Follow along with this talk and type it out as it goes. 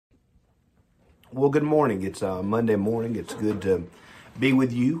Well, good morning. It's Monday morning. It's good to be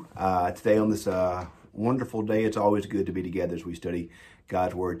with you today on this wonderful day. It's always good to be together as we study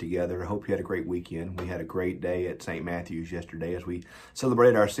God's Word together. I hope you had a great weekend. We had a great day at St. Matthew's yesterday as we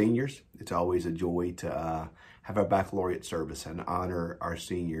celebrated our seniors. It's always a joy to have our baccalaureate service and honor our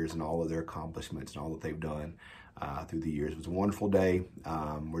seniors and all of their accomplishments and all that they've done through the years. It was a wonderful day.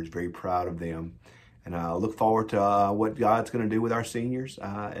 We're just very proud of them. And I look forward to what God's going to do with our seniors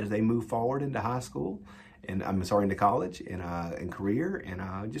as they move forward into high school, and into college and career. And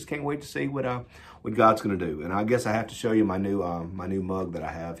I just can't wait to see what God's going to do. And I guess I have to show you my new mug that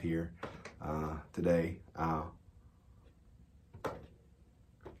I have here today.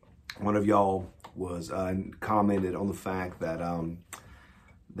 One of y'all was commented on the fact that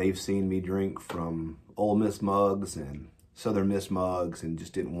they've seen me drink from Ole Miss mugs and Southern Miss mugs and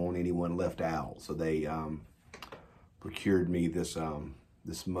just didn't want anyone left out. So they procured me this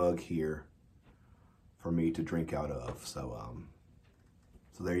mug here for me to drink out of. So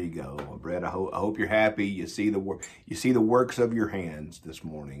there you go, Brett. I hope you're happy. You see the works of your hands this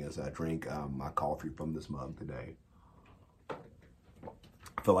morning as I drink my coffee from this mug today.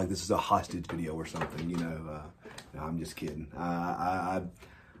 I feel like this is a hostage video or something, No, I'm just kidding. I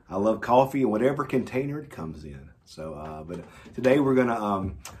love coffee in whatever container it comes in. So, but today we're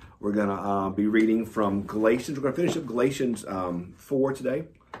gonna be reading from Galatians. We're gonna finish up Galatians 4 today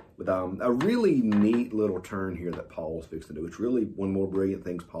with a really neat little turn here that Paul's fixing to do. It's really one more brilliant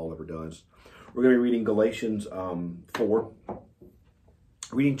things Paul ever does. We're gonna be reading Galatians 4,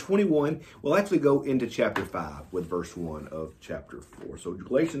 reading 21. We'll actually go into chapter 5 with verse 1 of chapter 4. So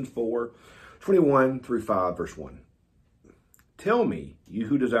Galatians 4, 21 through 5, verse 1. Tell me, you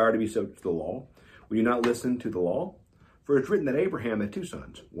who desire to be subject to the law, will you not listen to the law? For it's written that Abraham had two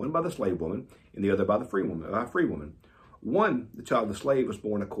sons, one by the slave woman and the other by the free woman. One, the child of the slave, was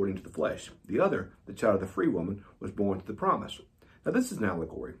born according to the flesh. The other, the child of the free woman, was born to the promise. Now this is an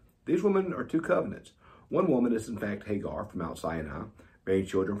allegory. These women are two covenants. One woman is in fact Hagar from Mount Sinai, bearing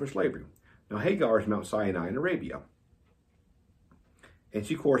children for slavery. Now Hagar is Mount Sinai in Arabia, and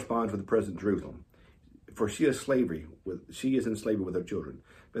she corresponds with the present Jerusalem. For she is in slavery with her children.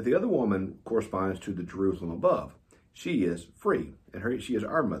 But the other woman corresponds to the Jerusalem above. She is free, and she is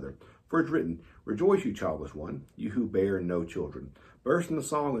our mother. For it's written, rejoice, you childless one, you who bear no children. Burst into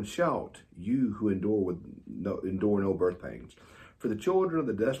song and shout, you who endure no birth pains. For the children of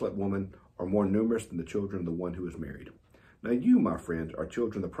the desolate woman are more numerous than the children of the one who is married. Now you, my friends, are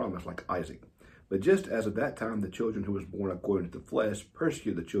children of the promise like Isaac. But just as at that time the children who was born according to the flesh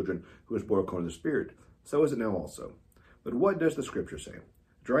persecuted the children who was born according to the Spirit, so is it now also. But what does the Scripture say?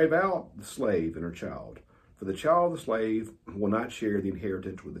 Drive out the slave and her child, for the child of the slave will not share the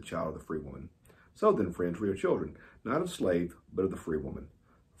inheritance with the child of the free woman. So then, friends, we are children, not of the slave, but of the free woman.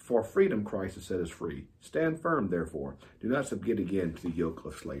 For freedom Christ has set us free. Stand firm, therefore. Do not submit again to the yoke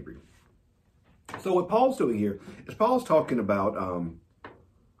of slavery. So what Paul's doing here is Paul's talking about,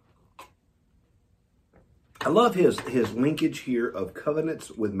 I love his linkage here of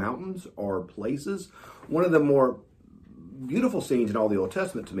covenants with mountains or places. One of the more beautiful scenes in all the Old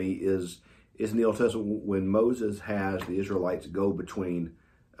Testament to me is in the Old Testament when Moses has the Israelites go between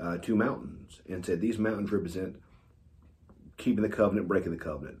two mountains and said these mountains represent keeping the covenant, breaking the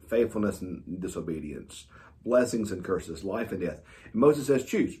covenant, faithfulness and disobedience, blessings and curses, life and death. And Moses says,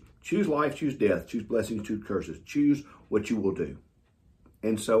 choose life, choose death, choose blessings, choose curses, choose what you will do.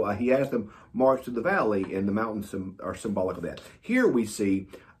 And so he has them march to the valley, and the mountains are symbolic of that. Here we see,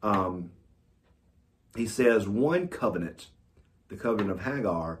 he says one covenant, the covenant of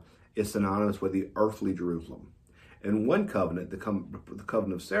Hagar, is synonymous with the earthly Jerusalem. And one covenant, the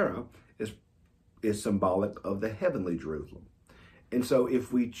covenant of Sarah, is symbolic of the heavenly Jerusalem. And so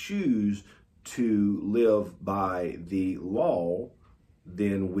if we choose to live by the law,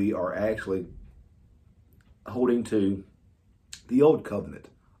 then we are actually holding to the old covenant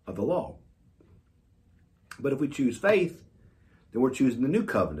of the law. But if we choose faith, then we're choosing the new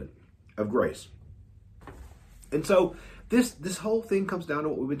covenant of grace. And so this whole thing comes down to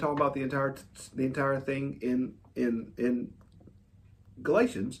what we've been talking about the entire thing in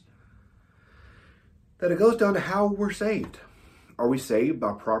Galatians, that it goes down to how we're saved. Are we saved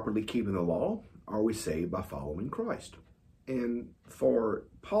by properly keeping the law? Are we saved by following Christ? And for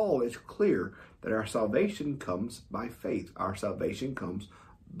Paul, it's clear that our salvation comes by faith. Our salvation comes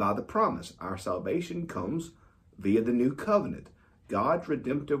by the promise. Our salvation comes via the new covenant. God's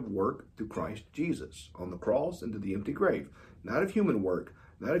redemptive work through Christ Jesus on the cross and to the empty grave. Not of human work,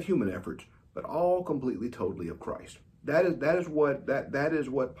 not of human efforts, but all completely, totally of Christ. That is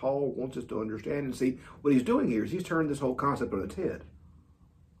what Paul wants us to understand and see. What he's doing here is he's turned this whole concept on its head.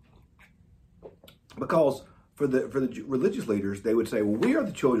 Because for the religious leaders, they would say, well, we are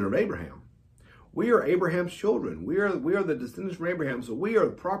the children of Abraham. We are Abraham's children. We are the descendants from Abraham, so we are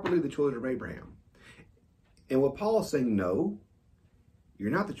properly the children of Abraham. And what Paul is saying, no,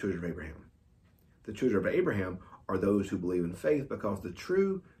 you're not the children of Abraham. The children of Abraham are those who believe in faith, because the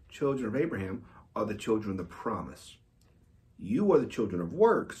true children of Abraham are the children of the promise. You are the children of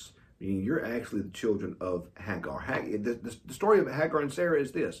works, meaning you're actually the children of Hagar. The story of Hagar and Sarah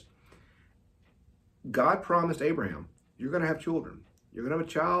is this. God promised Abraham, you're going to have children. You're going to have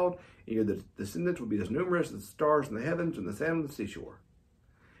a child, and your descendants will be as numerous as the stars in the heavens and the sand on the seashore.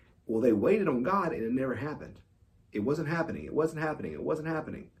 Well, they waited on God, and it never happened. It wasn't happening. It wasn't happening. It wasn't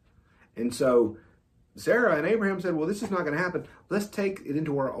happening. And so Sarah and Abraham said, well, this is not going to happen. Let's take it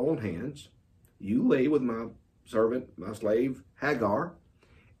into our own hands. You lay with my servant, my slave, Hagar,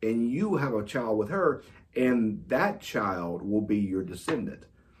 and you have a child with her, and that child will be your descendant.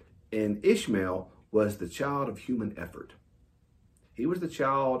 And Ishmael was the child of human effort. He was the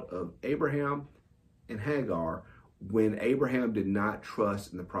child of Abraham and Hagar when Abraham did not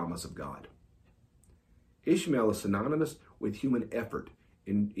trust in the promise of God. Ishmael is synonymous with human effort,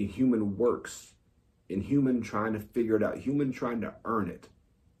 in human works, in human trying to figure it out, human trying to earn it.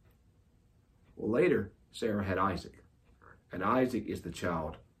 Well, later, Sarah had Isaac, and Isaac is the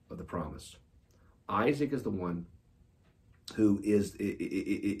child of the promise. Isaac is the one who is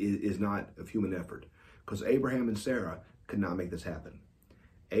not of human effort, because Abraham and Sarah could not make this happen.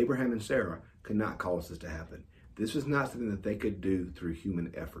 Abraham and Sarah could not cause this to happen. This was not something that they could do through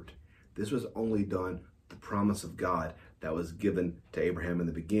human effort. This was only done the promise of God that was given to Abraham in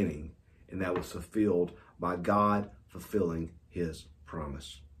the beginning, and that was fulfilled by God fulfilling his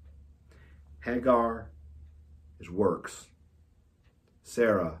promise. Hagar is works.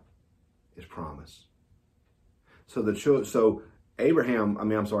 Sarah is promise. So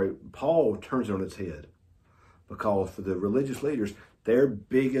Paul turns it on its head, because for the religious leaders, their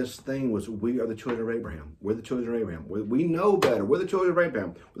biggest thing was, we are the children of Abraham. We're the children of Abraham. We know better. We're the children of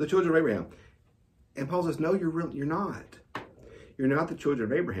Abraham. We're the children of Abraham. And Paul says, no, you're not. You're not the children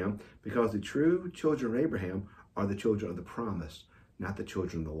of Abraham, because the true children of Abraham are the children of the promise, not the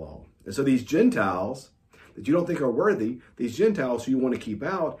children of the law. And so these Gentiles that you don't think are worthy, these Gentiles who you want to keep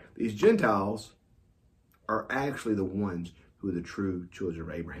out, these Gentiles are actually the ones who are the true children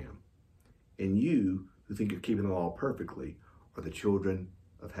of Abraham. And you, who think you're keeping the law perfectly, are the children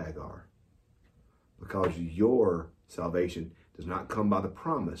of Hagar. Because your salvation does not come by the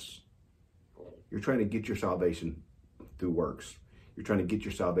promise. You're trying to get your salvation through works. You're trying to get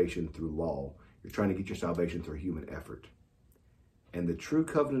your salvation through law. You're trying to get your salvation through human effort. And the true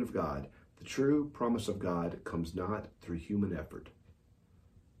covenant of God, the true promise of God, comes not through human effort,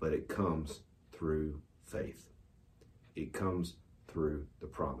 but it comes through faith. It comes through the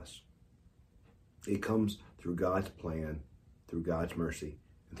promise. It comes through God's plan, through God's mercy,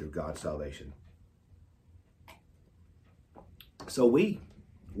 and through God's salvation. So we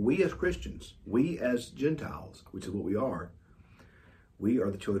as Christians, we as Gentiles, which is what we are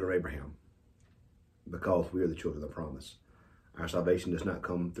the children of Abraham, because we are the children of the promise. Our salvation does not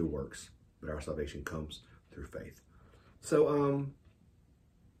come through works, but our salvation comes through faith. So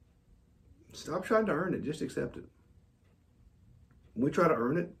stop trying to earn it, just accept it. When we try to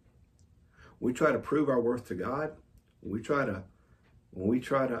earn it, we try to prove our worth to God, when we try to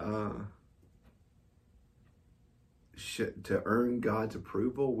earn God's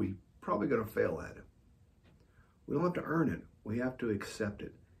approval, we probably going to fail at it. We don't have to earn it. We have to accept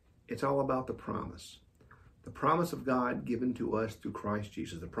it. It's all about the promise. The promise of God given to us through Christ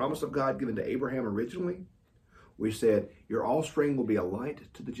Jesus. The promise of God given to Abraham originally, we said, your offspring will be a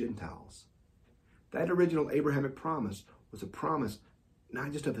light to the Gentiles. That original Abrahamic promise was a promise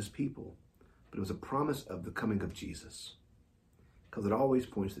not just of his people, but it was a promise of the coming of Jesus. Because it always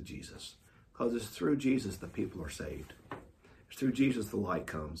points to Jesus. Because it's through Jesus the people are saved. It's through Jesus the light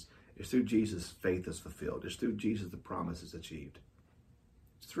comes. It's through Jesus faith is fulfilled. It's through Jesus the promise is achieved.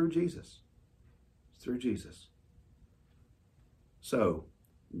 It's through Jesus. It's through Jesus. So,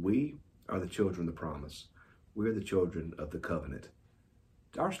 we are the children of the promise. We're the children of the covenant.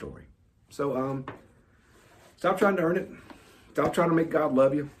 It's our story. So, stop trying to earn it. Stop trying to make God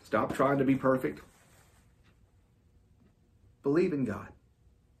love you. Stop trying to be perfect. Believe in God.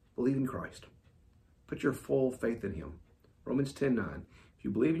 Believe in Christ. Put your full faith in him. Romans 10:9. If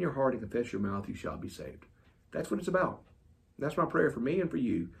you believe in your heart and confess your mouth, you shall be saved. That's what it's about. That's my prayer for me and for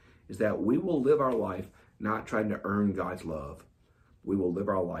you, is that we will live our life not trying to earn God's love. We will live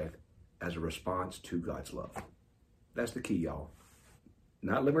our life as a response to God's love. That's the key, y'all.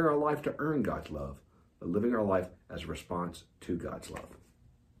 Not living our life to earn God's love, but living our life as a response to God's love.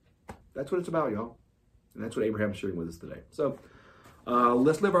 That's what it's about, y'all. And that's what Abraham's sharing with us today. So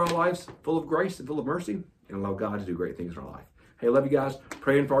let's live our lives full of grace and full of mercy and allow God to do great things in our life. Hey, I love you guys.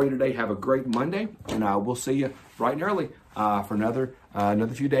 Praying for you today. Have a great Monday. And we'll see you bright and early for another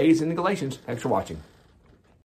few days in the Galatians. Thanks for watching.